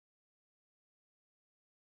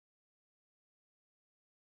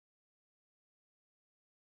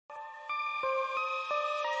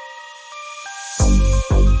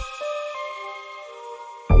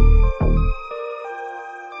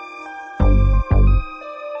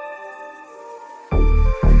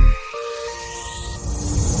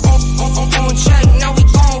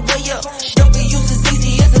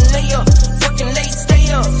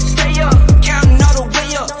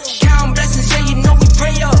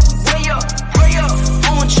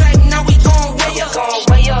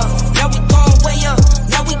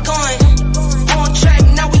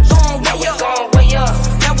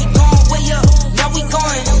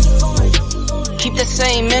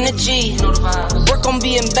Work on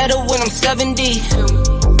being better when I'm 70.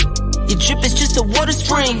 Your drip is just a water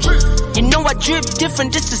spring. You know I drip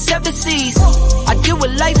different, this is 7 seas. I deal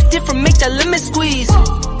with life different, make that lemon squeeze.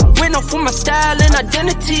 Went off with my style and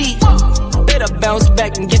identity. Better bounce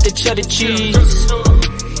back and get the cheddar cheese.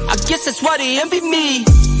 I guess that's why they envy me.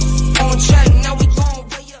 On track, now we going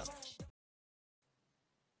way up.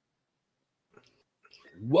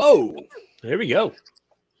 Whoa, there we go.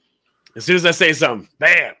 As soon as I say something,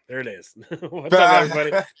 bam, there it is. What's up,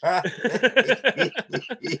 everybody?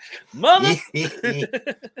 Mama.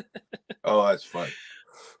 Oh, that's fun.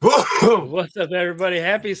 What's up, everybody?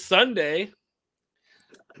 Happy Sunday.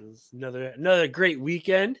 It's another great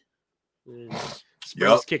weekend.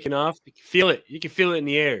 Spring's kicking off. You can feel it. You can feel it in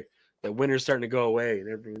the air. The winter's starting to go away,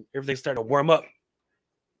 and everything's starting to warm up.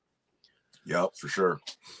 Yep, for sure.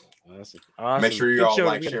 Awesome. Make sure you all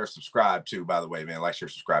like, share, subscribe too. By the way, man, like, share,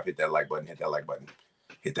 subscribe, hit that like button, hit that like button.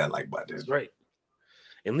 That's right.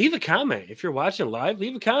 And leave a comment if you're watching live.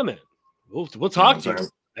 Leave a comment. We'll talk to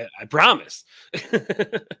you. I promise. You know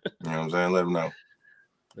what I'm saying? Let them know.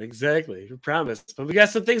 Exactly. We promise. But we got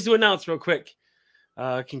some things to announce real quick.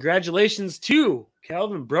 Congratulations to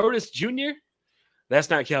Calvin Brodus Jr. That's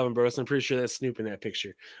not Calvin Brodus. I'm pretty sure that's Snoop in that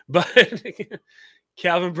picture. But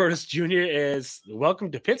Calvin Brodus Jr. is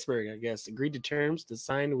welcome to Pittsburgh, I guess. Agreed to terms to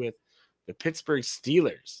sign with the Pittsburgh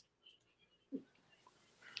Steelers.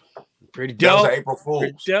 Pretty dope. That was April Fool's.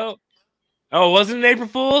 Pretty dope. Oh, wasn't it April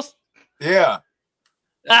Fool's? Yeah.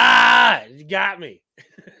 You got me.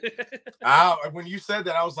 When you said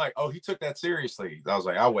that, I was like, oh, he took that seriously. I was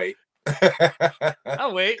like, I'll wait.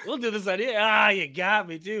 I'll wait. We'll do this idea. You got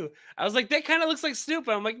me too. I was like, that kind of looks like Snoop.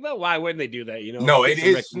 I'm like, well, why wouldn't they do that? You know? No, it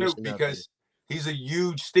is Snoop because he's a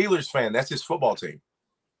huge Steelers fan. That's his football team.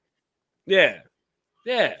 Yeah.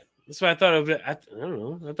 That's why I thought of it. I don't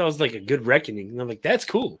know. I thought it was like a good reckoning. And I'm like, that's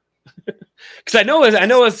cool. Because I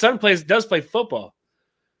know his son does play football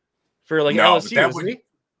for like LSU.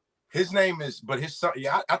 His name is, but his son.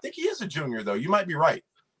 Yeah, I think he is a junior though. You might be right.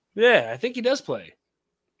 Yeah, I think he does play.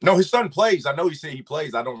 No, his son plays. I know he said he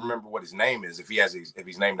plays. I don't remember what his name is. If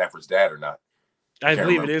he's named after his dad or not. I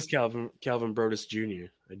believe it is Calvin Brodus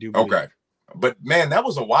Jr. I do believe. Okay. But man, that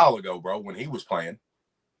was a while ago, bro, when he was playing.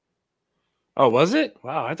 Oh, was it?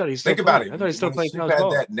 Wow, I thought he still Think about it. I thought he still playing Snoop had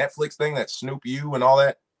ball. that Netflix thing, that Snoop U and all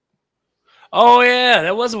that. Oh yeah,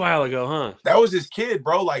 that was a while ago, huh? That was his kid,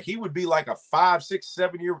 bro. Like he would be like a 5, 6,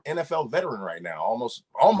 7 year NFL veteran right now, almost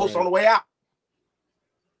right. On the way out.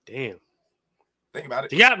 Damn. Think about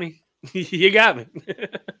it. You got me. You got me.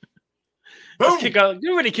 Let's kick off.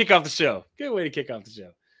 Good way to kick off the show.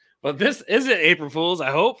 Well, this isn't April Fool's.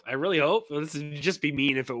 I hope. I really hope. This would just be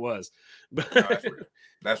mean if it was. But no, that's real.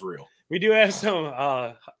 That's real. We do have some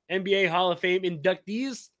NBA Hall of Fame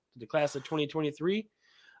inductees to the class of 2023.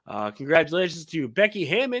 Congratulations to Becky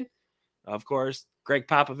Hammon, of course, Greg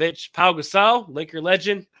Popovich, Pau Gasol, Laker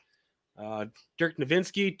legend, Dirk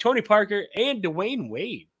Nowitzki, Tony Parker, and Dwayne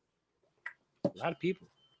Wade. A lot of people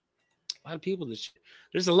this year.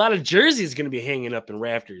 There's a lot of jerseys going to be hanging up in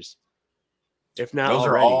rafters. If not, those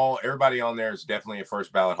already. Are all. Everybody on there is definitely a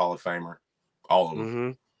first ballot Hall of Famer. All of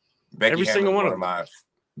them. Mm-hmm. Every single one of them.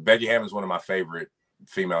 Becky Hammon's one of my favorite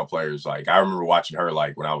female players. Like I remember watching her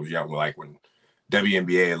like when I was young, like when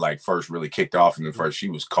WNBA had like first really kicked off, and first she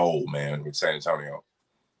was cold, man, with San Antonio.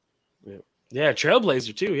 Yeah,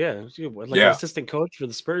 Trailblazer too. Yeah, she was like an assistant coach for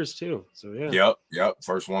the Spurs too. So yeah. Yep.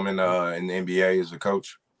 First woman in the NBA as a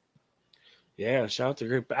coach. Yeah, shout out to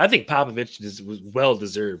her. I think Popovich was well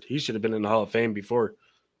deserved. He should have been in the Hall of Fame before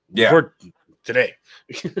today,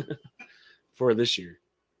 for this year,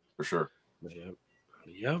 for sure.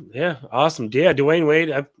 Yeah, awesome. Yeah, Dwayne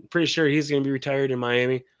Wade. I'm pretty sure he's going to be retired in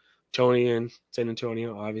Miami. Tony in San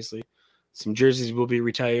Antonio, obviously. Some jerseys will be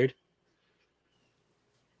retired.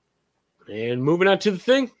 And moving on to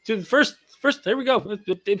the first. There we go.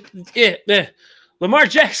 Lamar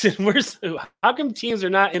Jackson. How come teams are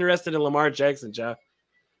not interested in Lamar Jackson, Jeff?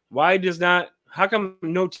 How come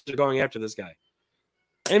no teams are going after this guy?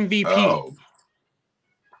 MVP. Oh.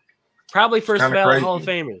 Probably first ballot Hall of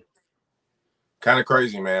Famer. Kind of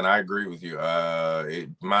crazy, man. I agree with you. It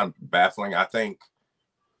might baffling. I think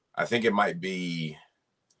it might be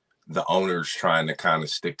the owners trying to kind of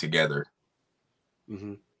stick together.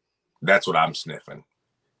 Mm-hmm. That's what I'm sniffing.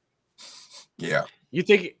 Yeah. You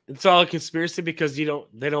think it's all a conspiracy because they don't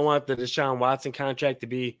want the Deshaun Watson contract to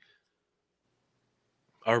be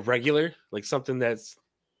a regular, like something that's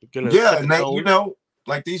gonna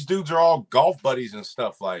like these dudes are all golf buddies and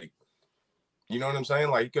stuff. Like, you know what I'm saying?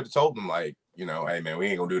 Like you could have told them, like, hey man, we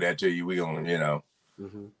ain't gonna do that to you. We gonna,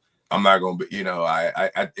 mm-hmm. I'm not gonna be,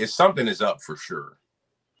 it's something is up for sure.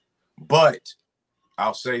 But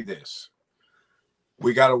I'll say this.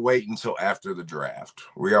 We got to wait until after the draft.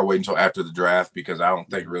 Because I don't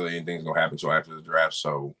think really anything's going to happen until after the draft.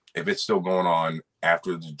 So if it's still going on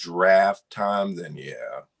after the draft time, then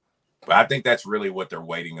yeah. But I think that's really what they're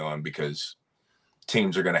waiting on because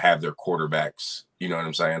teams are going to have their quarterbacks. You know what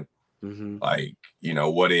I'm saying? Mm-hmm. Like,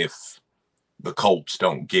 what if the Colts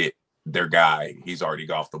don't get their guy? He's already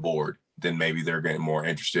off the board. Then maybe they're getting more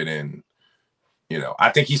interested in, I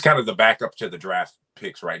think he's kind of the backup to the draft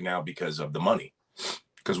picks right now because of the money.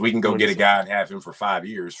 Because we can go get a guy and have him for 5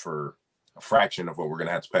 years for a fraction of what we're going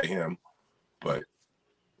to have to pay him. But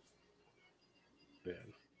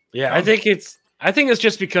yeah, I think it's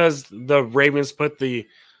just because the Ravens put the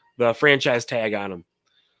franchise tag on him.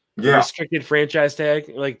 The restricted franchise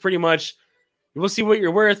tag. Like pretty much we'll see what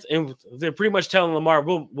you're worth, and they're pretty much telling Lamar,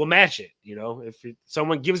 we'll match it. If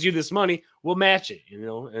someone gives you this money, we'll match it.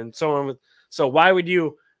 And so why would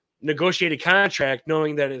you negotiate a contract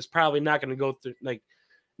knowing that it's probably not going to go through, like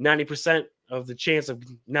 90% of the chance of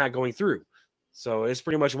not going through? So it's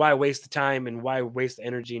pretty much why waste the time and why waste the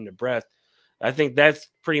energy and the breath. I think that's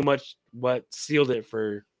pretty much what sealed it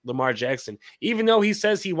for Lamar Jackson, even though he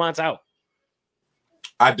says he wants out.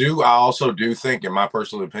 I also do think, in my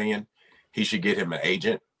personal opinion, he should get him an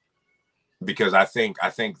agent because I think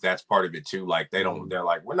that's part of it too. Like they're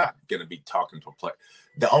like, we're not going to be talking to a player.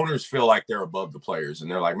 The owners feel like they're above the players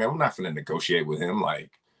and they're like, man, we're not going to negotiate with him.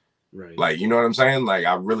 Like, you know what I'm saying? Like,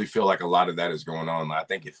 I really feel like a lot of that is going on. I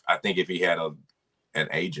think if he had an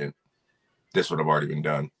agent, this would have already been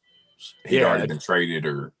done. He'd already been traded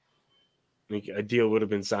or a deal would have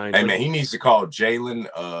been signed. Hey man, he needs to call Jalen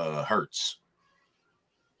Hurts.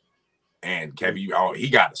 And Kevin, he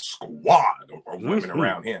got a squad of women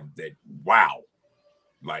around him that, wow.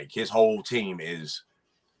 Like, his whole team is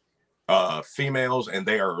females, and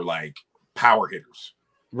they are, like, power hitters.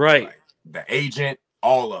 Right. Like, the agent,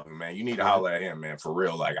 all of them, man. You need to holler at him, man, for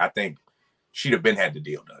real. Like, I think she'd have had the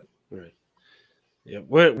deal done. Right. Yeah.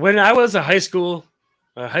 When I was a high school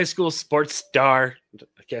sports star,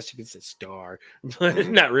 I guess you could say star, but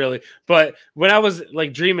not really. But when I was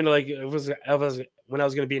like dreaming, like when I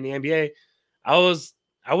was going to be in the NBA, I was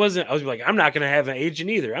like, I'm not going to have an agent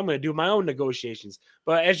either. I'm going to do my own negotiations.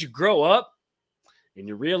 But as you grow up and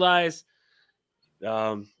you realize,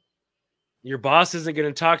 your boss isn't going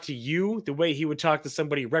to talk to you the way he would talk to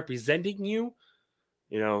somebody representing you,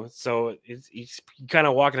 so it's kind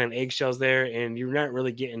of walking on eggshells there, and you're not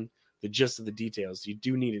really getting the gist of the details. You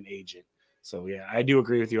do need an agent. So, yeah, I do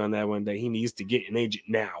agree with you on that one, that he needs to get an agent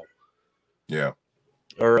now. Yeah.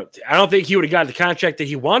 Or I don't think he would have got the contract that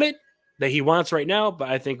he wants right now, but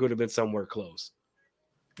I think it would have been somewhere close.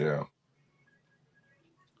 Yeah.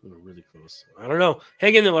 Really close. I don't know.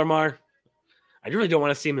 Hang in there, Lamar. I really don't want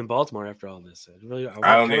to see him in Baltimore after all this. I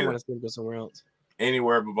don't want to see him go somewhere else.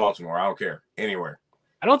 Anywhere but Baltimore. I don't care. Anywhere.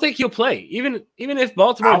 I don't think he'll play. Even if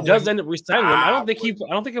Baltimore does end up resigning him, I don't think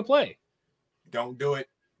he'll play. Don't do it.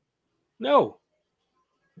 No.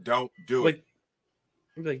 Don't do it.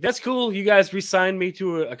 Like, that's cool. You guys re-signed me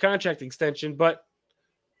to a contract extension, but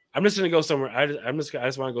I'm just going to go somewhere. I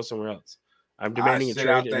just want to go somewhere else. I'm demanding a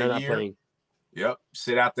trade and I'm not playing. Yep.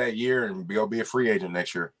 Sit out that year and go be a free agent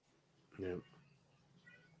next year. Yeah.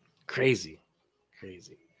 Crazy.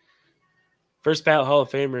 First ballot Hall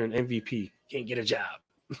of Famer and MVP. Can't get a job.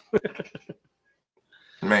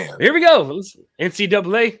 Man. Here we go.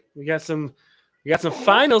 NCAA. We got some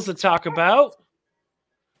finals to talk about.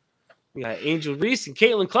 We got Angel Reese and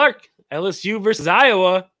Caitlin Clark. LSU versus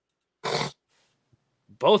Iowa.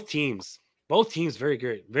 Both teams very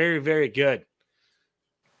good. Very, very good.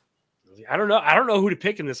 I don't know who to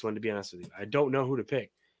pick in this one, to be honest with you. I don't know who to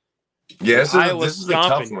pick. Yeah, this is a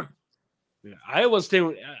tough one. Yeah, Iowa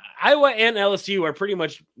and LSU are pretty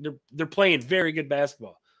much they're playing very good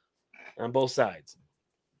basketball on both sides.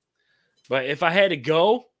 But if I had to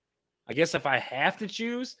go, I guess if I have to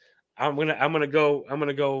choose, I'm gonna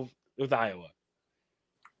go with Iowa.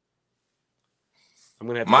 I'm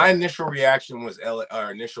gonna have my initial reaction was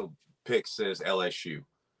our initial pick says LSU.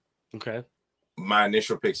 Okay. My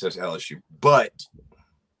initial pick says LSU, but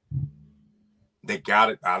they got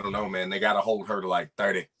it. I don't know, man. They got to hold her to like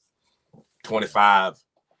 30, 25.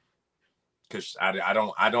 Because I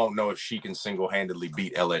don't know if she can single-handedly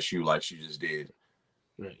beat LSU like she just did.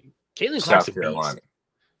 Right. Caitlin Clark's South Carolina.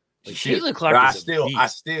 Caitlin Clark I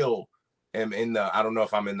still am in the. I don't know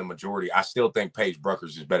if I'm in the majority. I still think Paige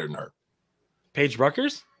Buckers is better than her. Paige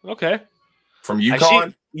Buckers? Okay. From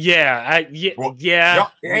UConn? Yeah. Ain't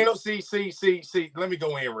no see. Let me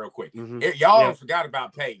go in real quick. Mm-hmm. Y'all forgot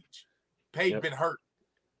about Paige. Paige been hurt.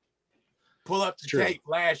 Pull up the tape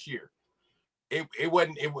last year. it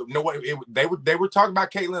wasn't. It was no. They were talking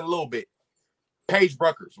about Caitlin a little bit. Paige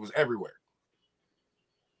Buckers was everywhere.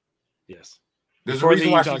 Yes. There's a reason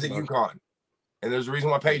why she's at UConn, and there's a reason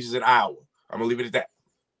why Paige is at Iowa. I'm gonna leave it at that.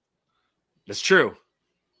 That's true.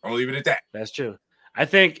 I'm gonna leave it at that. That's true. I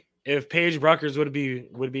think if Paige Buckers would be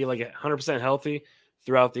like 100% healthy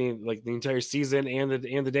throughout the entire season and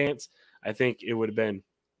the dance, I think it would have been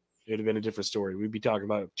a different story. We'd be talking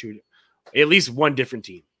about at least one different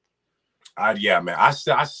team. Yeah, man. I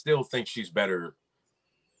still think she's better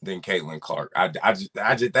than Caitlin Clark. That's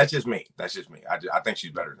just me. That's just me. I think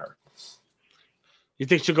she's better than her. You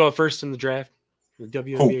think she'll go first in the draft, the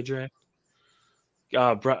WNBA draft?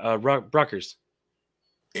 Bruckers.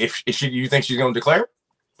 If you think she's going to declare?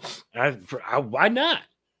 Why not?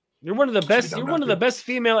 You're one of the best. You're one of the best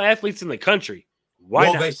female athletes in the country.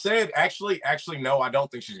 Why not? They said actually no. I don't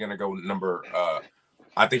think she's going to go number.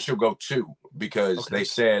 I think she'll go 2 because they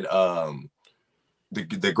said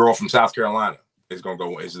the girl from South Carolina is going to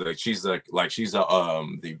go. She's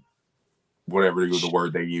the whatever the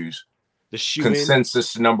word they use. The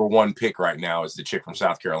consensus number 1 pick right now is the chick from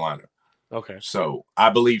South Carolina. Okay. So I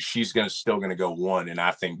believe she's still gonna go 1, and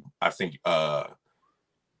I think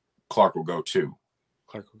Clark will go 2.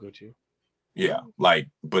 Clark will go 2. Yeah,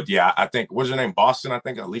 but yeah, I think what's her name? Boston, I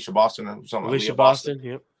think Alicia Boston or something. Alicia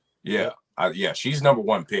Boston. Yep. Yeah, she's number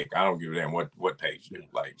 1 pick. I don't give a damn what page.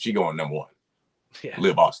 Like she going number 1. Yeah.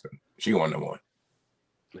 Liv Boston. She going number 1.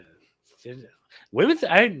 Women's,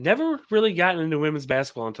 I never really gotten into women's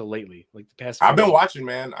basketball until lately. Like the past. I've been watching,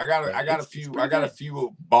 man. I got a few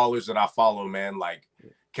ballers that I follow, man. Like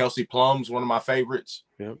Kelsey Plum's one of my favorites.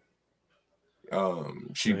 Yep.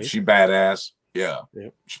 She badass. Yeah.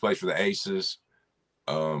 Yep. She plays for the Aces.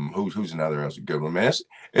 Who's another else a good one, man?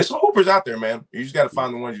 It's some hoopers out there, man. You just got to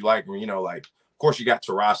find the ones you like. Like of course you got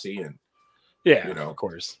Taurasi and of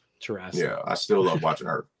course Taurasi. Yeah, I still love watching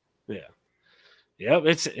her. Yeah.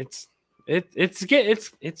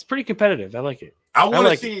 It's pretty competitive. I like it. I want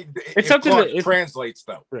to see it's something that translates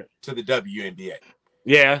though to the WNBA.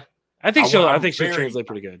 Yeah, I think she'll translate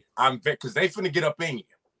pretty good. Because they finna get up in you.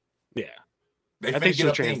 Yeah, I think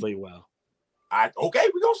she'll translate well. Okay,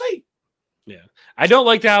 we gonna see. Yeah, I don't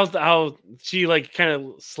like how she kind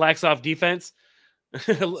of slacks off defense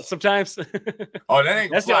sometimes. Oh, that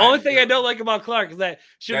ain't. That's the only thing I don't like about Clark is that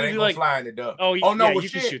she'll be like flying it up. Oh no, well,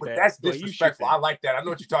 shit, shoot that. That's disrespectful. I like that. I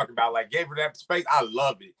know what you're talking about. Like gave her that space. I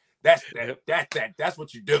love it. That's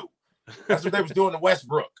what you do. That's what they was doing to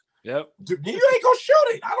Westbrook. Yep. You ain't gonna shoot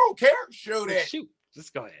it. I don't care. Shoot it. Shoot.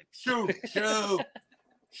 Just go ahead.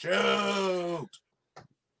 Shoot.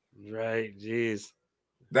 Right. Jeez.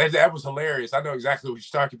 That was hilarious. I know exactly what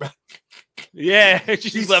you're talking about. Yeah, she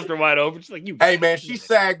just left her wide open. She's like, you. Hey man, she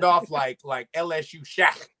sagged off like LSU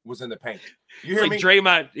Shaq was in the paint. You hear me?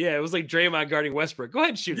 Draymond. Yeah, it was like Draymond guarding Westbrook. Go ahead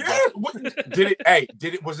and shoot it.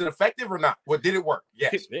 Yeah. Was it effective or not? Well, did it work?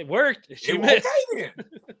 Yes, it worked. She missed. Okay, then.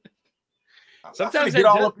 Sometimes get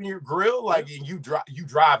all up in your grill, and you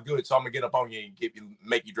drive good, so I'm gonna get up on you and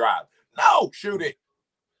make you drive. No, shoot it.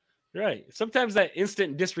 Right. Sometimes that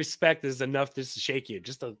instant disrespect is enough just to shake you,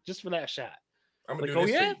 just for that shot. I'm gonna do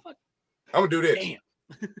this. I'm gonna do this. Damn.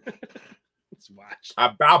 Let's watch.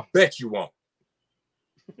 I'll bet you won't.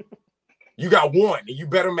 You got 1, and you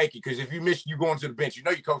better make it because if you miss, you going to the bench. You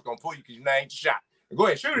know your coach gonna pull you because you ain't your shot. Go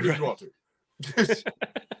ahead, shoot it if you want to.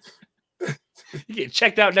 You get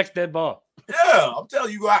checked out next dead ball. Yeah, I'm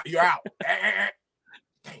telling you, you're out. Dang,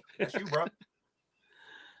 that's you, bro.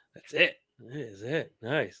 That's it. That is it.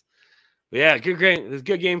 Nice. But yeah, there's a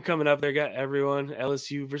good game coming up there. Got everyone.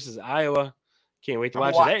 LSU versus Iowa. Can't wait to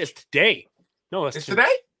watch it. That is today. No, it's today?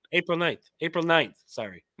 April 9th. April 9th.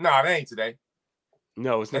 Sorry. No, that ain't today.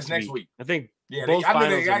 No, it's next week. I think both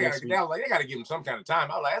finals are next week. They got to give them some kind of time.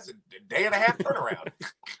 I was like, that's a day and a half turnaround.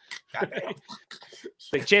 Goddamn.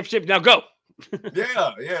 Big championship. Now go.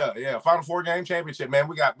 Yeah. Final 4 game championship, man.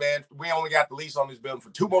 We only got the lease on this building for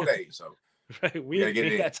 2 more days. So right.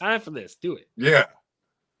 We got time for this. Do it. Yeah.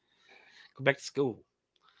 Go back to school.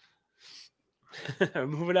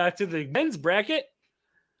 Moving on to the men's bracket.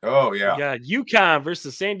 Oh, yeah. We got UConn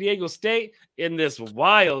versus San Diego State in this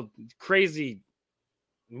wild, crazy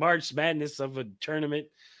March Madness of a tournament.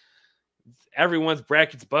 Everyone's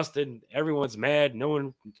bracket's busted. Everyone's mad. No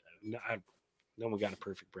one got a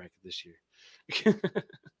perfect bracket this year.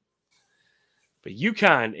 But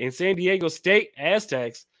UConn and San Diego State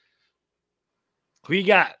Aztecs. Who you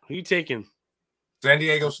got? Who you taking? San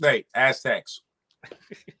Diego State Aztecs.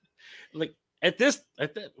 Like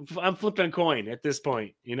I'm flipping a coin at this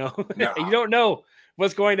point. You know, No. You don't know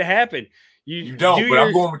what's going to happen. You don't, but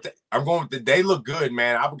I'm going with the. They look good,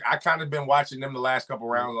 man. I kind of been watching them the last couple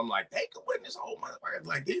rounds. I'm like, they could win this whole motherfucker.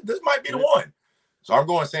 Like this might be the one. So I'm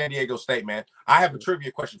going San Diego State, man. I have a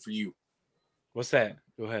trivia question for you. What's that?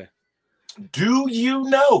 Go ahead. Do you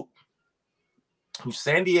know who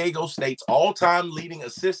San Diego State's all-time leading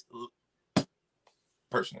assist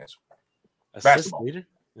person is? Basketball. Leader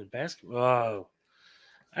in basketball. Oh,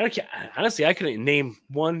 honestly, I couldn't name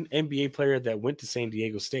one NBA player that went to San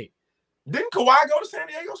Diego State. Didn't Kawhi go to San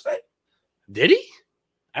Diego State? Did he?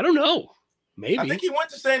 I don't know. Maybe. I think he went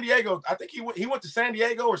to San Diego. I think he went to San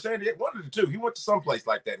Diego or San Diego. One of the two. He went to some place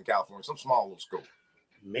like that in California, some small little school.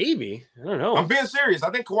 Maybe. I don't know. I'm being serious.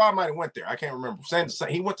 I think Kawhi might have went there. I can't remember.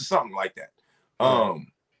 He went to something like that.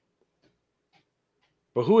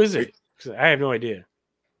 But who is it? I have no idea.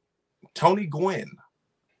 Tony Gwynn.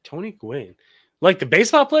 Tony Gwynn. Like the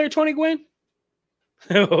baseball player Tony Gwynn?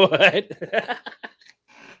 What?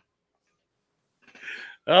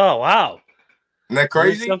 Oh, wow. Isn't that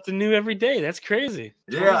crazy? There's something new every day. That's crazy.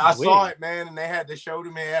 Yeah, I saw it, man. And they showed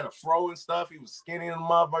him. He had a fro and stuff. He was skinny and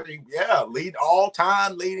motherfucker. Yeah,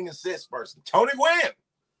 all-time leading assist person. Tony Gwynn.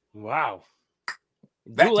 Wow.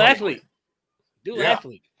 Dual athlete. Dual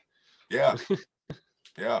athlete. Yeah.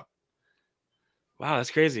 Yeah. Wow,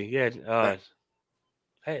 that's crazy. Yeah.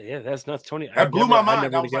 Hey, yeah, that's nuts, Tony. That blew my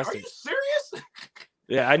mind. I was like, are you serious?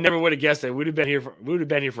 Yeah, I never would have guessed that. We'd have been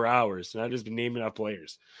here for hours, and I've just been naming off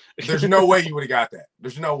players. There's no way you would have got that.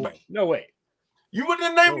 There's no way. No way. You wouldn't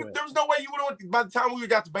have named. There was no way you would have. By the time we would have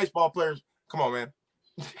got the baseball players, come on, man.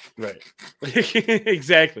 Right.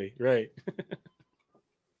 Exactly. Right.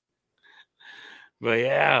 But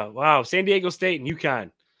yeah, wow, San Diego State and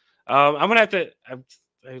UConn. I'm gonna have to.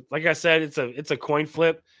 Like I said, it's a coin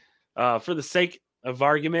flip. For the sake of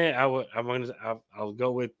argument, I'll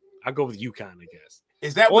go with UConn, I guess.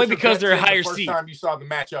 Is that only because they're a higher seed? First time you saw the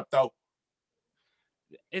matchup, though.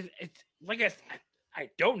 It's like I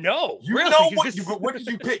don't know. You really, know what did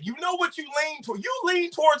you pick? You know what you lean toward. You lean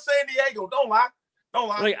towards San Diego. Don't lie. Don't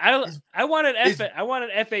lie. Like I wanted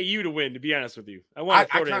FAU to win. To be honest with you, I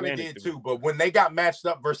kind of did too. But when they got matched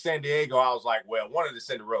up versus San Diego, I was like, well, one of the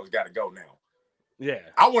Cinderellas got to go now. Yeah,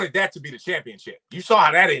 I wanted that to be the championship. You saw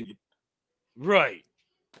how that ended, right?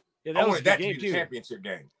 Yeah, I wanted that to be the championship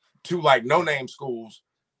game. Two like no-name schools,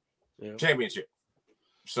 championship.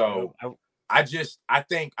 So I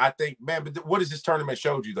think, man. But what has this tournament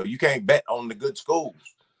showed you though? You can't bet on the good schools.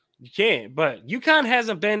 You can't. But UConn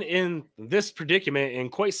hasn't been in this predicament in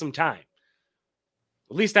quite some time.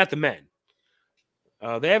 At least not the men.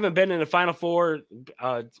 They haven't been in the Final Four,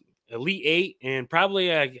 Elite Eight, in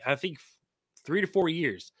probably I think 3 to 4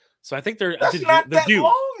 years. So I think they're not that due.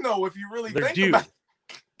 long though. If you really think about it.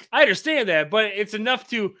 I understand that, but it's enough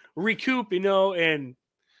to recoup, and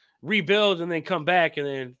rebuild, and then come back and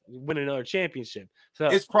then win another championship. So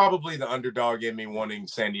it's probably the underdog in me wanting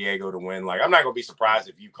San Diego to win. Like, I'm not gonna be surprised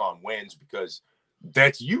if UConn wins because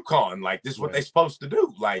that's UConn. Like, this is what they're supposed to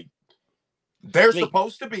do. Like, they're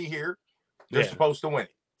supposed to be here. They're supposed to win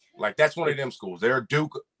it. Like, that's one of them schools. They're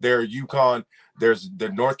Duke. They're UConn. There's the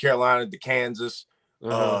North Carolina, the Kansas,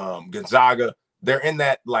 Gonzaga. They're in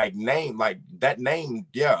that name, like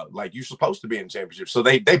you're supposed to be in the championship. So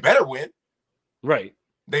they better win. Right.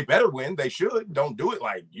 They better win. They should. Don't do it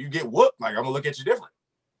like you get whooped. Like, I'm gonna look at you different.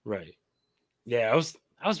 Right. Yeah, I was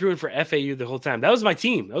rooting for FAU the whole time. That was my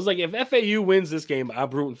team. I was like, if FAU wins this game, I'm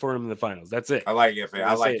rooting for them in the finals. That's it. I like FAU.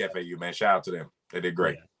 I like FAU, man. Shout out to them. They did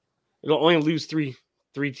great. Yeah. They'll only lose three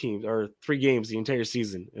teams or 3 games the entire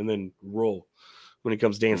season and then roll when it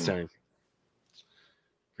comes dance time.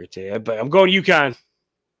 But I'm going UConn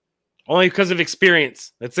only because of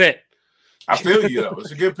experience. That's it. I feel you though. It's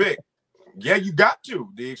a good pick. Yeah, you got to.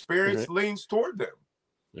 The experience leans toward them.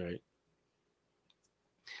 Right.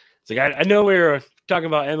 So I know we were talking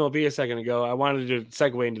about MLB a second ago. I wanted to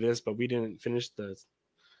segue into this, but we didn't finish the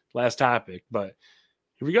last topic. But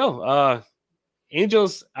here we go.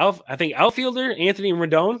 Angels, I think outfielder Anthony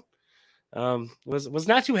Rendon was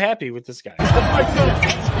not too happy with this guy. That's my son.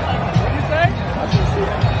 What did you say?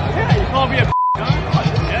 Yeah, you called me a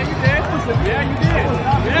Yeah, you did. Yeah, you did.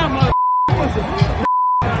 Yeah, mother.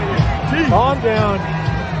 Calm down.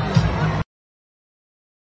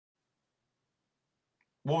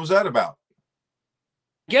 What was that about?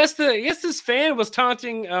 Guess this fan was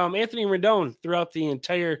taunting Anthony Rendon throughout the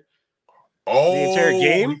entire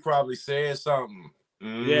game. He probably said something.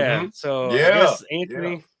 Mm-hmm. Yeah. So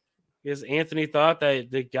I guess Anthony thought that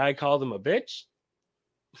the guy called him a bitch.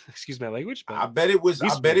 Excuse my language, but I bet it was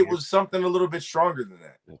something a little bit stronger than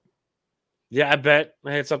that. Yeah, I bet it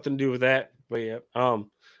had something to do with that. But yeah.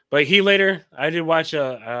 But he later, I did watch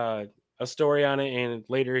a story on it, and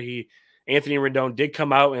later he Anthony Rendon did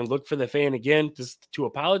come out and look for the fan again just to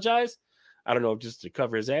apologize. I don't know, just to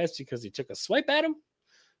cover his ass because he took a swipe at him.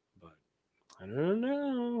 But I don't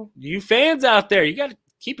know. You fans out there, you got to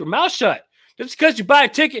keep your mouth shut. Just because you buy a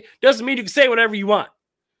ticket doesn't mean you can say whatever you want.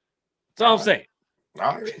 That's all I'm saying.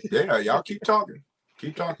 All right. Yeah, y'all keep talking.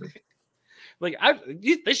 Keep talking. Like,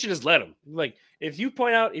 they should just let them. Like, if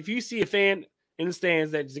you see a fan in the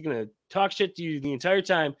stands that's going to talk shit to you the entire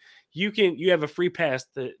time, you have a free pass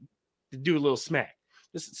to do a little smack.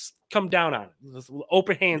 Just come down on it. This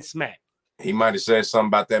open hand smack. He might have said something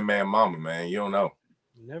about that man mama, man. You don't know.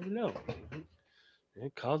 You never know. They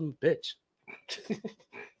called him a bitch.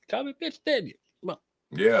 Called me a bitch, didn't you? Well,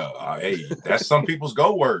 yeah. Hey, that's some people's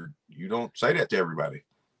go word. You don't say that to everybody.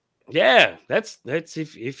 Yeah, that's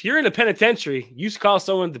if you're in a penitentiary, you call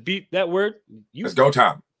someone to beat that word. It's go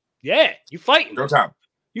time. Yeah, you fighting. Go time.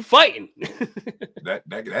 You fighting.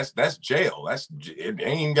 that's jail. It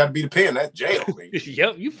ain't even got to be the pen. That's jail.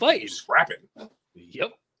 Yep, you fighting. Scrapping.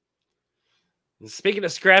 Yep. And speaking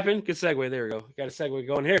of scrapping, good segue. There we go. Got a segue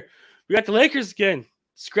going here. We got the Lakers again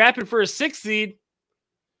scrapping for a 6th seed.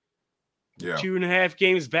 Yeah. 2.5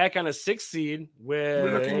 games back on a 6th seed.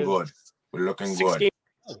 We're looking good. We're looking good. Games.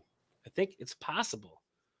 I think it's possible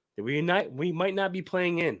that we might not be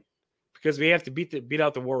playing in because we have to beat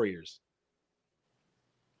out the Warriors.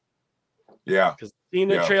 Yeah. Because the team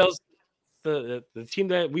that trails the team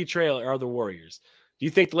that we trail are the Warriors. Do you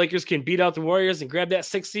think the Lakers can beat out the Warriors and grab that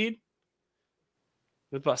 6th seed?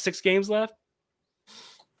 With about 6 games left?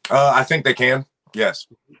 I think they can. Yes.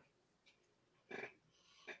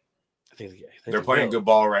 I think they're playing good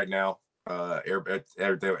ball right now.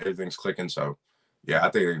 Everything's clicking. So, yeah, I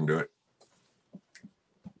think they can do it.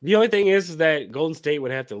 The only thing is that Golden State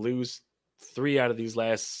would have to lose 3 out of these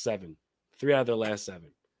last 7. 3 out of their last 7.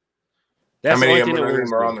 That's how many of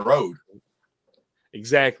them are on the road?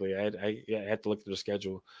 Exactly. I have to look at their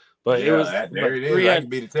schedule. But it was there it is. That could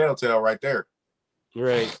be the telltale right there.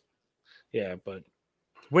 Right. Yeah, but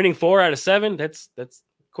winning 4 out of 7, that's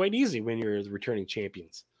quite easy when you're the returning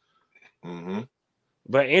champions. Mm-hmm.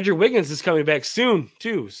 But Andrew Wiggins is coming back soon,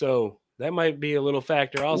 too. So that might be a little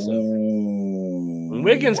factor also. Ooh. When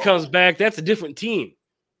Wiggins comes back, that's a different team.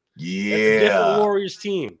 Yeah. That's a different Warriors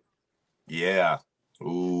team. Yeah.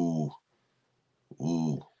 Ooh.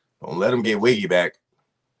 Don't let him get Wiggy back.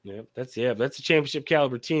 Yeah, that's a championship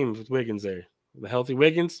caliber team with Wiggins there. The healthy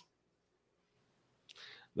Wiggins.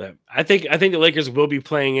 I think the Lakers will be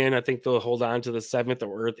playing in. I think they'll hold on to the 7th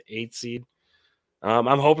or 8th seed. I'm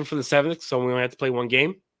hoping for the 7th, so we only have to play 1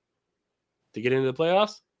 game to get into the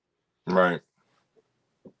playoffs. Right.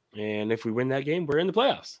 And if we win that game, we're in the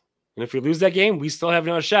playoffs. And if we lose that game, we still have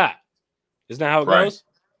another shot. Isn't that how it goes?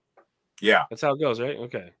 Yeah. That's how it goes, right?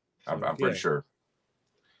 Okay. So, I'm pretty sure.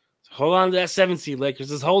 So hold on to that 7th seed, Lakers.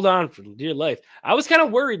 Just hold on for dear life. I was kind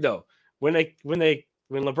of worried though when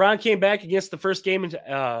LeBron came back against the first game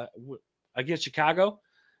against Chicago,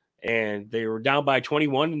 and they were down by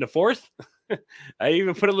 21 in the 4th. I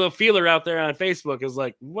even put a little feeler out there on Facebook. It was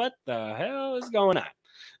like, what the hell is going on?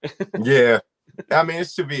 Yeah. I mean,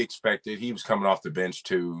 it's to be expected. He was coming off the bench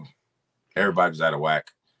too. Everybody's out of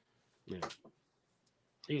whack. Yeah.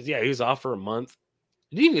 He was off for a month.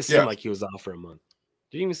 It didn't even seem like he was off for a month.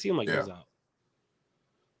 Didn't even seem like he was out.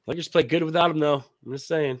 Lakers played good without him, though. I'm just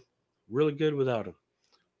saying. Really good without him.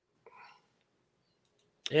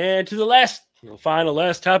 And to the last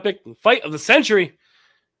topic, fight of the century.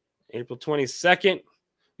 April 22nd.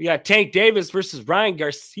 We got Tank Davis versus Ryan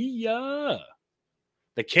Garcia.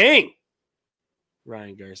 The King.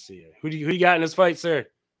 Ryan Garcia. Who do you got in this fight, sir?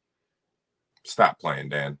 Stop playing,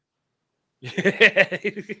 Dan. You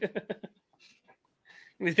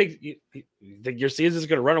think Garcia's just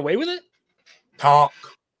going to run away with it? Tonk.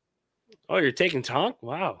 Oh, you're taking Tonk?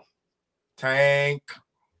 Wow. Tank.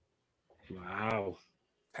 Wow.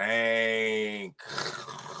 Tank.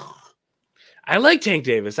 I like Tank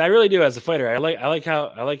Davis. I really do as a fighter. I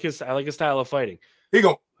like his style of fighting. He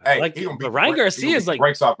gonna but Ryan Garcia is like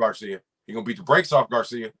breaks off Garcia. He gonna beat the brakes off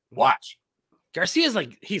Garcia. Watch. Garcia's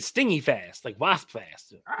like he's stingy fast, like wasp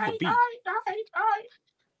fast. All right.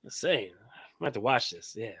 Let's say I'm gonna have to watch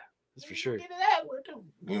this. Yeah, that's for sure. He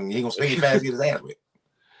gonna stingy fast, get his ass with.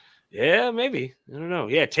 Yeah, maybe. I don't know.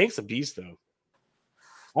 Yeah, Tank's a beast though.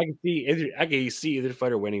 I can see either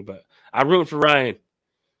fighter winning, but I'm rooting for Ryan.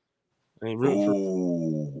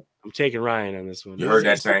 I'm taking Ryan on this one. You heard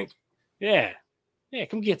that, Tank? Yeah. Yeah,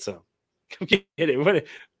 come get some. Come get it.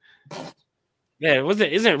 Yeah,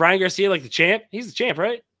 isn't it Ryan Garcia like the champ? He's the champ,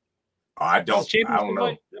 right? I don't know. I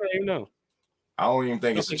don't even know. I don't even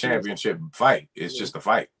think it's a championship fight. It's just a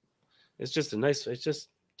fight. It's just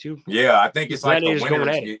too. Yeah, I think it's like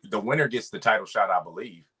the winner gets the title shot, I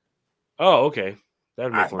believe. Oh, okay. That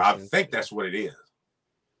would make more sense. I think that's what it is.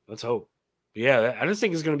 Let's hope. But yeah, I just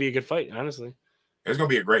think it's going to be a good fight, honestly. It's going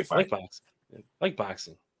to be a great fight. I like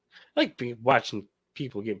boxing. I like watching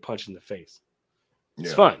people get punched in the face. It's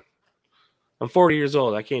Yeah. fun. I'm 40 years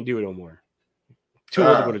old. I can't do it no more. Too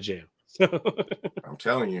old to go to jail. I'm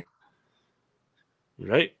telling you.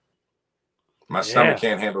 Right? My stomach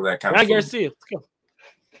can't handle that kind of food. Garcia, let's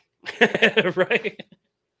go. Right?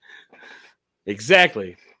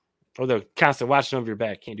 Exactly. Or the constant watching over your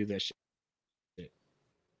back. Can't do that shit.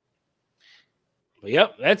 But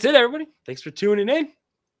yep, that's it, everybody. Thanks for tuning in.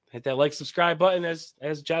 Hit that like, subscribe button,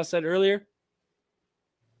 as Josh said earlier.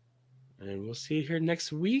 And we'll see you here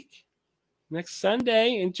next week. Next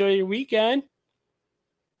Sunday. Enjoy your weekend.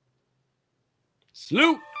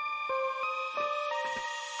 Salute.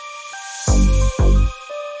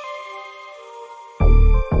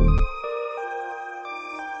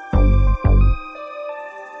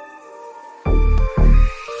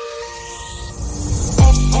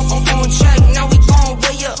 On track, now we gon'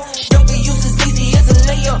 way up. W's as easy as a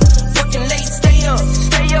layup. Working late, stay up.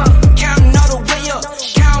 Counting all the way up.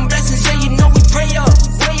 Counting blessings, yeah, you know we pray up.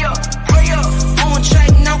 Way up. On track,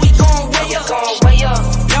 now we gon' way up.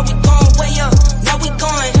 Now we gon' way up. Now we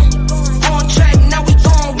going. On track, now we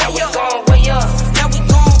gon' way up. Now we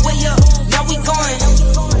gon' way up. Now we going.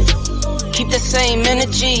 Keep the same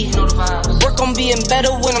energy. Work on being better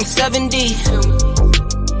when I'm 70.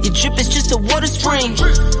 Your drip is just a water spring.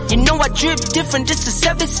 You know I drip different, just the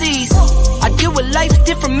 7 C's. I deal with life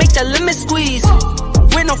different, make that lemon squeeze.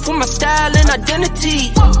 Went off for my style and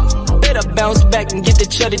identity. Better bounce back and get the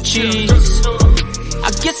cheddar cheese. I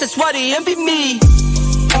guess that's why they envy me.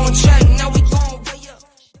 On track.